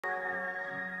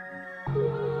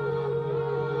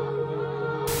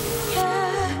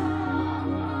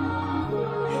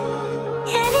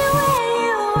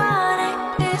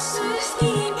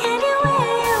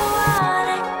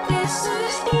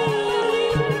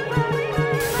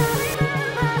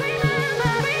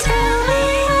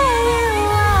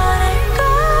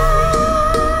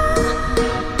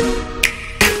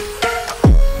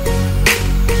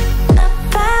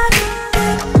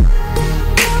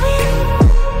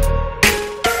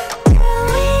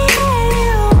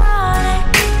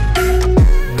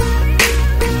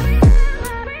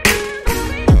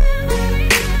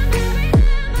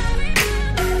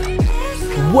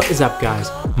is up, guys?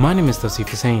 My name is Tausif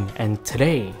Hussain, and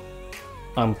today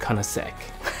I'm kinda sick.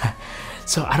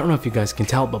 So I don't know if you guys can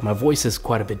tell, but my voice is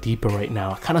quite a bit deeper right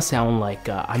now. I kind of sound like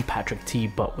I'm Patrick T,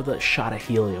 but with a shot of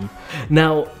helium.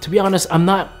 Now, to be honest, I'm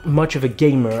not much of a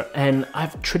gamer, and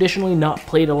I've traditionally not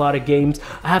played a lot of games.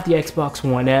 I have the Xbox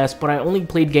One S, but I only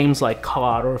played games like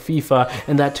COD or FIFA,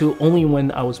 and that too only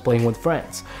when I was playing with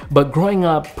friends. But growing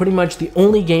up, pretty much the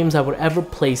only games I would ever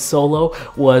play solo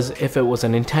was if it was a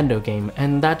Nintendo game,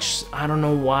 and that's, I don't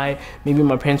know why. Maybe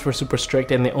my parents were super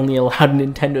strict and they only allowed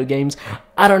Nintendo games.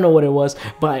 I don't know what it was,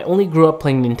 but I only grew up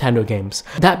playing Nintendo games.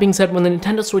 That being said, when the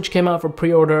Nintendo Switch came out for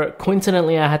pre-order,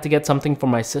 coincidentally I had to get something for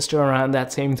my sister around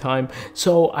that same time,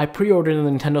 so I pre-ordered the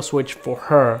Nintendo Switch for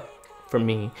her, for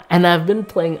me, and I've been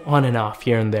playing on and off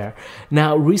here and there.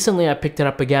 Now recently I picked it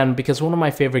up again because one of my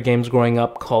favorite games growing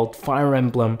up called Fire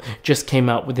Emblem just came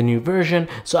out with a new version,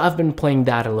 so I've been playing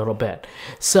that a little bit.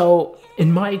 So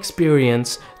in my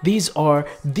experience, these are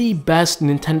the best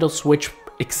Nintendo Switch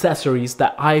accessories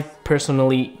that I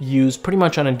personally use pretty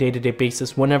much on a day-to-day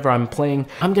basis whenever I'm playing.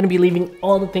 I'm going to be leaving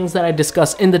all the things that I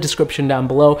discuss in the description down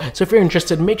below, so if you're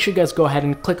interested, make sure you guys go ahead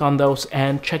and click on those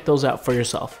and check those out for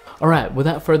yourself. Alright,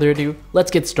 without further ado,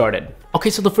 let's get started. Okay,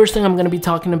 so the first thing I'm going to be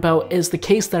talking about is the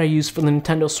case that I use for the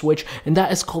Nintendo Switch, and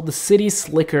that is called the City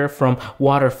Slicker from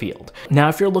Waterfield. Now,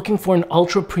 if you're looking for an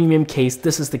ultra premium case,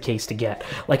 this is the case to get.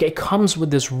 Like, it comes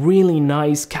with this really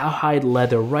nice cowhide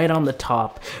leather right on the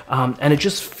top, and it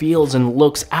just feels and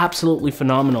looks absolutely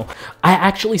phenomenal. I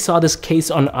actually saw this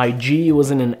case on IG, it was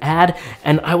in an ad,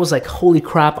 and I was like, holy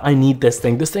crap, I need this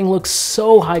thing. This thing looks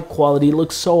so high quality, it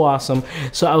looks so awesome,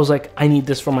 so I was like, I need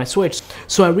this for my Switch.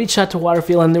 So I reached out to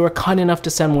Waterfield and they were kind enough to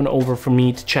send one over for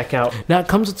me to check out. Now it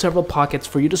comes with several pockets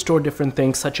for you to store different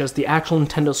things, such as the actual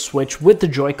Nintendo Switch with the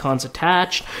Joy-Cons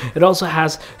attached. It also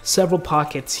has several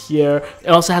pockets here.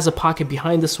 It also has a pocket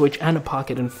behind the Switch and a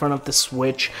pocket in front of the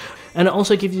Switch. And it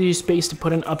also gives you space to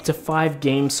put in up to 5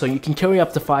 games, so you can carry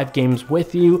up to 5 games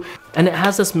with you. And it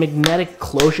has this magnetic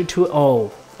closure to it.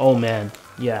 Oh man,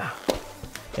 yeah,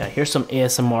 here's some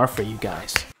ASMR for you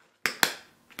guys.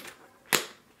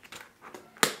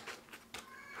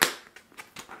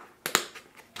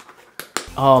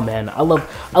 Oh man, I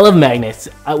love magnets.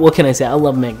 What can I say? I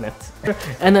love magnets.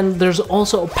 And then there's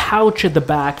also a pouch at the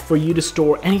back for you to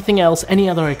store anything else, any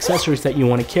other accessories that you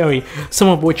want to carry, some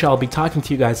of which I'll be talking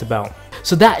to you guys about.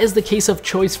 So that is the case of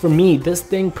choice for me. This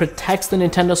thing protects the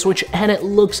Nintendo Switch and it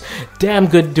looks damn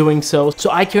good doing so.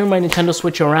 So I carry my Nintendo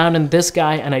Switch around in this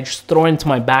guy and I just throw it into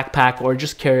my backpack or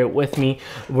just carry it with me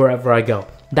wherever I go.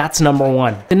 That's number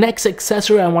one. The next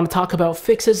accessory I want to talk about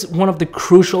fixes one of the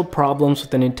crucial problems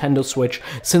with the Nintendo Switch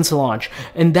since launch,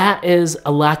 and that is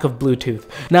a lack of Bluetooth.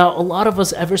 Now, a lot of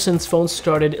us, ever since phones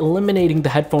started eliminating the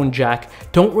headphone jack,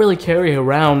 don't really carry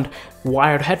around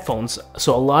wired headphones,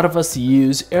 so a lot of us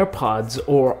use AirPods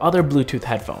or other Bluetooth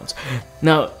headphones.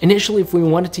 Now, initially, if we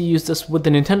wanted to use this with the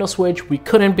Nintendo Switch, we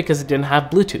couldn't because it didn't have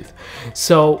Bluetooth.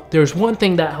 So there's one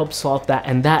thing that helps solve that,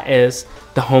 and that is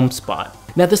the home spot.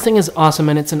 Now this thing is awesome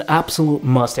and it's an absolute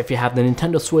must if you have the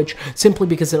Nintendo Switch, simply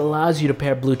because it allows you to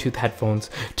pair Bluetooth headphones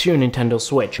to your Nintendo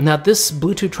Switch. Now this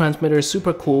Bluetooth transmitter is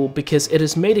super cool because it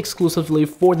is made exclusively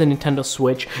for the Nintendo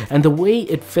Switch, and the way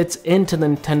it fits into the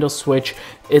Nintendo Switch,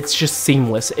 it's just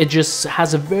seamless. It just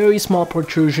has a very small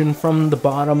protrusion from the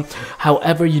bottom.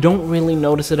 However, you don't really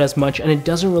notice it as much and it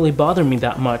doesn't really bother me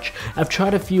that much. I've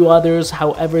tried a few others,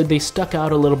 however they stuck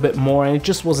out a little bit more and it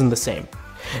just wasn't the same.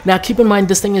 Now keep in mind,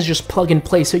 this thing is just plug and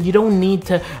play, so you don't need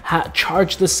to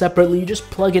charge this separately. You just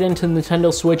plug it into the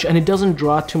Nintendo Switch and it doesn't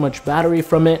draw too much battery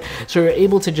from it, so you're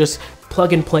able to just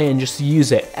plug and play and just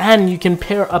use it. And you can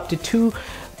pair up to 2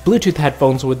 Bluetooth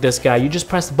headphones with this guy. You just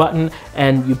press the button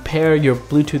and you pair your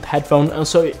Bluetooth headphone.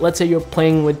 So let's say you're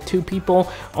playing with 2 people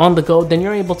on the go, then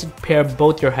you're able to pair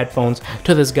both your headphones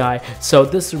to this guy. So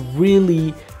this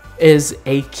really is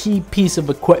a key piece of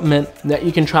equipment that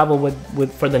you can travel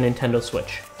with for the Nintendo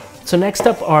Switch. So next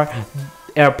up are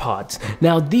AirPods.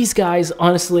 Now these guys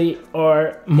honestly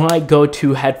are my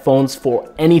go-to headphones for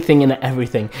anything and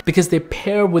everything because they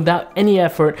pair without any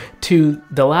effort to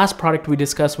the last product we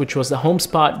discussed, which was the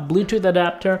HomeSpot Bluetooth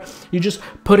adapter. You just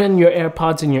put in your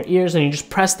AirPods in your ears and you just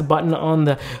press the button on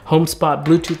the HomeSpot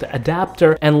Bluetooth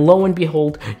adapter, and lo and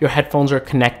behold, your headphones are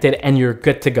connected and you're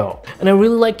good to go. And I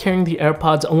really like carrying the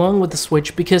AirPods along with the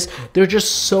Switch because they're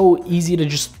just so easy to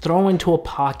just throw into a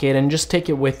pocket and just take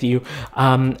it with you,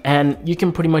 and you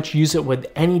can pretty much use it with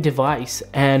any device,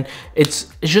 and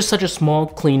it's just such a small,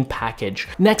 clean package.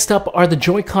 Next up are the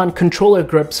Joy-Con controller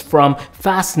grips from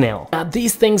Fastnail. Now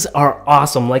these things are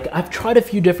awesome. Like, I've tried a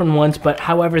few different ones, but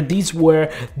however these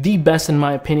were the best in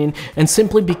my opinion, and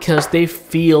simply because they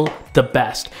feel the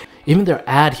best. Even their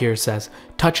ad here says,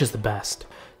 touch is the best.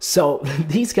 So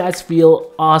these guys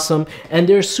feel awesome, and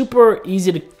they're super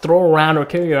easy to throw around or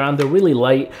carry around. They're really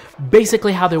light.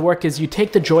 Basically how they work is you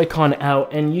take the Joy-Con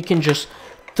out and you can just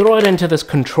throw it into this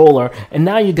controller, and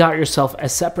now you got yourself a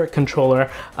separate controller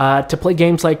to play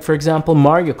games like, for example,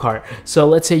 Mario Kart. So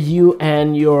let's say you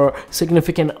and your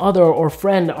significant other or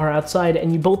friend are outside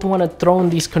and you both want to throw in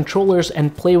these controllers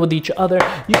and play with each other.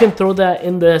 You can throw that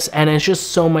in this, and it's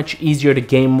just so much easier to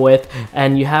game with,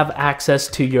 and you have access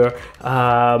to your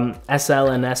SL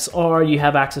and SR, you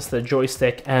have access to the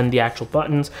joystick and the actual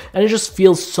buttons, and it just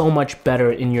feels so much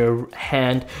better in your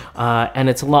hand, and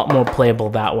it's a lot more playable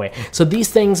that way. So these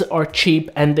things are cheap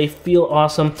and they feel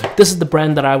awesome. This is the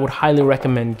brand that I would highly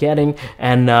recommend getting,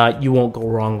 and you won't go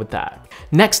wrong with that.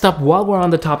 Next up, while we're on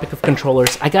the topic of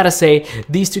controllers, I gotta say,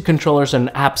 these two controllers are an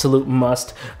absolute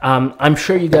must. I'm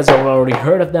sure you guys have already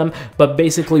heard of them, but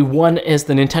basically one is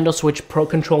the Nintendo Switch Pro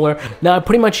Controller. Now, I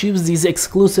pretty much use these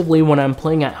exclusively when I'm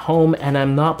playing at home and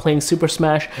I'm not playing Super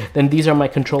Smash. Then these are my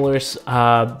controllers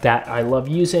that I love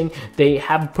using. They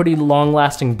have a pretty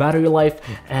long-lasting battery life,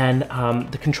 and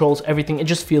the controls, everything, it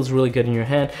just feels really good in your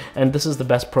hand, and this is the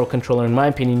best Pro Controller, in my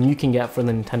opinion, you can get for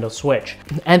the Nintendo Switch.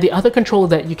 And the other controller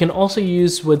that you can also use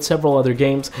with several other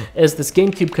games is this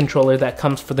GameCube controller that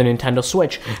comes for the Nintendo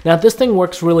Switch. Now this thing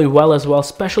works really well as well,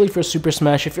 especially for Super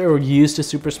Smash if you're used to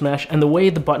Super Smash, and the way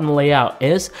the button layout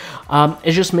is,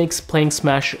 it just makes playing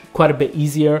Smash quite a bit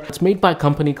easier. It's made by a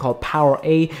company called Power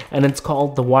A, and it's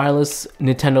called the Wireless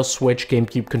Nintendo Switch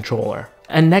GameCube Controller.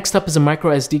 And next up is a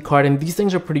micro SD card, and these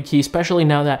things are pretty key, especially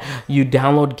now that you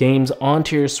download games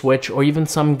onto your Switch, or even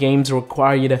some games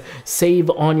require you to save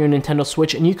on your Nintendo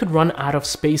Switch, and you could run out of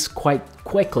space quite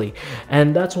quickly.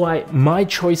 And that's why my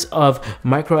choice of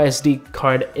micro SD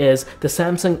card is the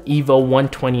Samsung Evo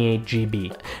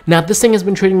 128GB. Now this thing has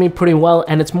been treating me pretty well,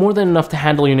 and it's more than enough to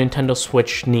handle your Nintendo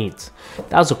Switch needs.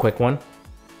 That was a quick one.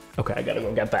 Okay, I gotta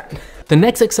go get that. The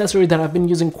next accessory that I've been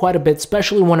using quite a bit,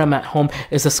 especially when I'm at home,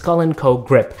 is the Skull & Co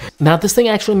grip. Now this thing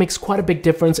actually makes quite a big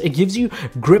difference. It gives you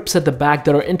grips at the back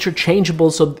that are interchangeable,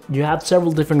 so you have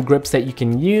several different grips that you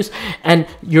can use, and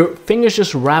your fingers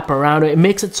just wrap around it. It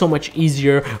makes it so much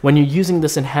easier when you're using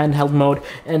this in handheld mode,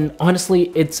 and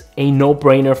honestly, it's a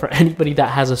no-brainer for anybody that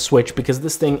has a Switch, because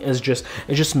this thing is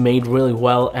just made really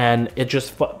well, and it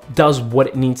just does what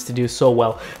it needs to do so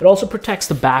well. It also protects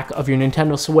the back of your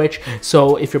Nintendo Switch,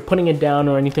 so if you're putting it down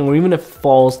or anything, or even if it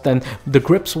falls, then the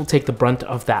grips will take the brunt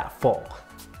of that fall.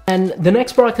 And the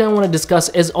next product that I want to discuss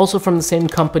is also from the same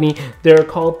company. They're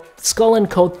called Skull &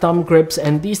 Co thumb grips,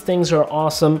 and these things are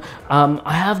awesome.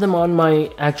 I have them on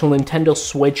my actual Nintendo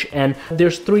Switch, and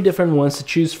there's 3 different ones to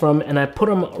choose from, and I put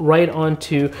them right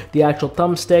onto the actual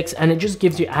thumbsticks, and it just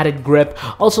gives you added grip.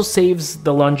 Also saves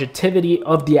the longevity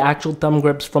of the actual thumb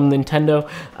grips from Nintendo,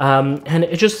 and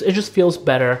it just feels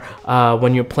better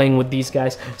when you're playing with these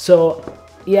guys. So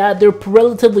yeah, they're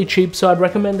relatively cheap, so I'd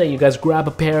recommend that you guys grab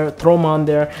a pair, throw them on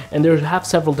there, and they have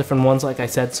several different ones, like I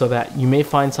said, so that you may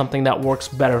find something that works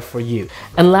better for you.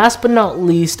 And last but not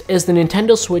least is the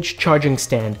Nintendo Switch charging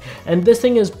stand, and this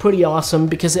thing is pretty awesome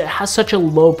because it has such a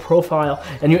low profile,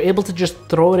 and you're able to just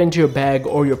throw it into your bag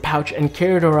or your pouch and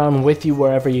carry it around with you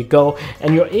wherever you go,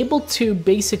 and you're able to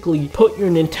basically put your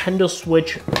Nintendo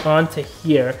Switch onto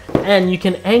here, and you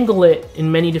can angle it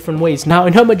in many different ways. Now, I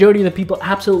know majority of the people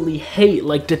absolutely hate,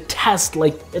 like detest,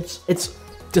 like it's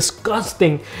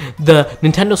disgusting, the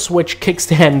Nintendo Switch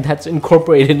kickstand that's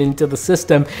incorporated into the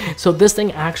system. So this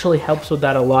thing actually helps with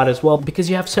that a lot as well, because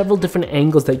you have several different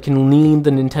angles that you can lean the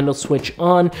Nintendo Switch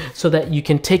on so that you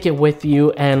can take it with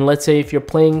you, and let's say if you're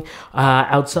playing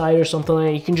outside or something like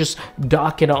that, you can just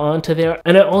dock it onto there.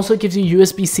 And it also gives you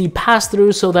USB-C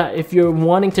pass-through, so that if you're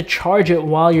wanting to charge it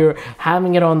while you're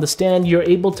having it on the stand, you're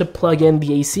able to plug in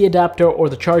the AC adapter or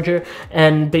the charger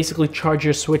and basically charge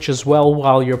your Switch as well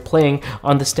while you're playing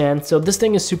on the stand. So this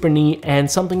thing is super neat and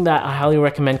something that I highly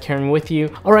recommend carrying with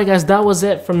you. Alright guys, that was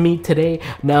it from me today.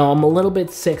 Now I'm a little bit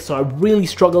sick, so I really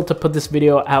struggled to put this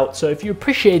video out. So if you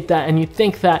appreciate that and you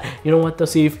think that, you know what,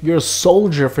 Tausif, you're a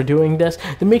soldier for doing this,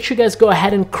 then make sure you guys go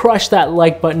ahead and crush that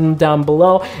like button down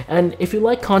below. And if you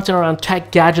like content around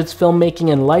tech, gadgets,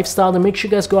 filmmaking, and lifestyle, then make sure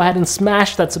you guys go ahead and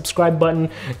smash that subscribe button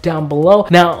down below.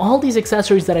 Now all these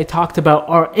accessories that I talked about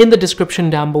are in the description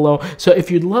down below, so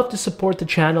if you'd love to support the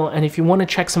channel and if you want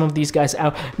to check some of these guys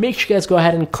out, make sure you guys go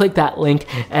ahead and click that link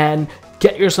and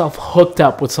get yourself hooked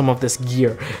up with some of this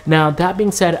gear. Now that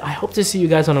being said, I hope to see you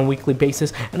guys on a weekly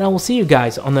basis, and I will see you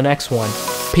guys on the next one.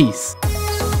 Peace.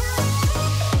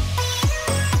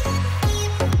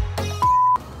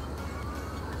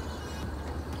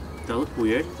 Do I look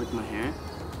weird with my hair?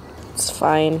 It's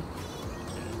fine.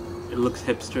 It looks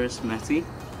hipsters, messy.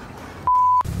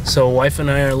 So wife and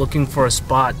I are looking for a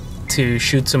spot to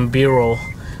shoot some B-roll.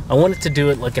 I wanted to do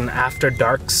it like an after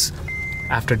dark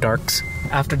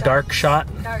shot.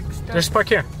 There's a park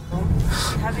here.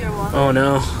 Have your water. Oh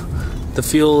no, the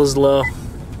fuel is low.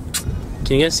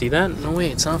 Can you guys see that? No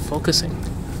way, it's not focusing.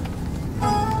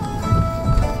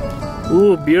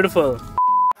 Ooh, beautiful.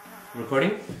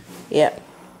 Recording? Yeah.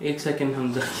 1 second,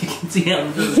 Hamza. You can see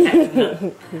Hamza's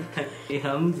hand. Hey,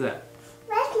 Hamza.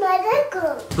 Where's my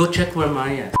Lego? Go check where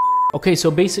Maya is. Okay, so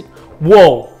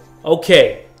whoa.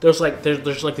 Okay, there's like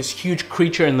this huge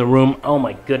creature in the room. Oh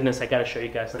my goodness, I gotta show you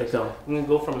guys. So I'm gonna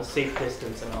go from a safe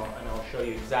distance and I'll show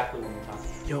you exactly what I'm talking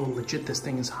about. Yo, legit, this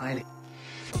thing is hiding.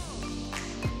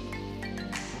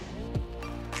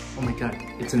 Oh my god,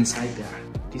 it's inside there.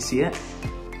 Do you see it?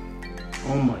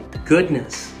 Oh my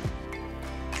goodness.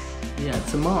 Yeah,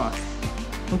 it's a moth.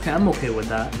 Okay, I'm okay with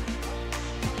that.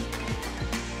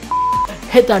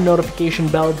 Hit that notification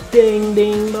bell. Ding,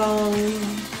 ding, dong.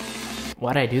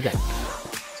 Why'd I do that?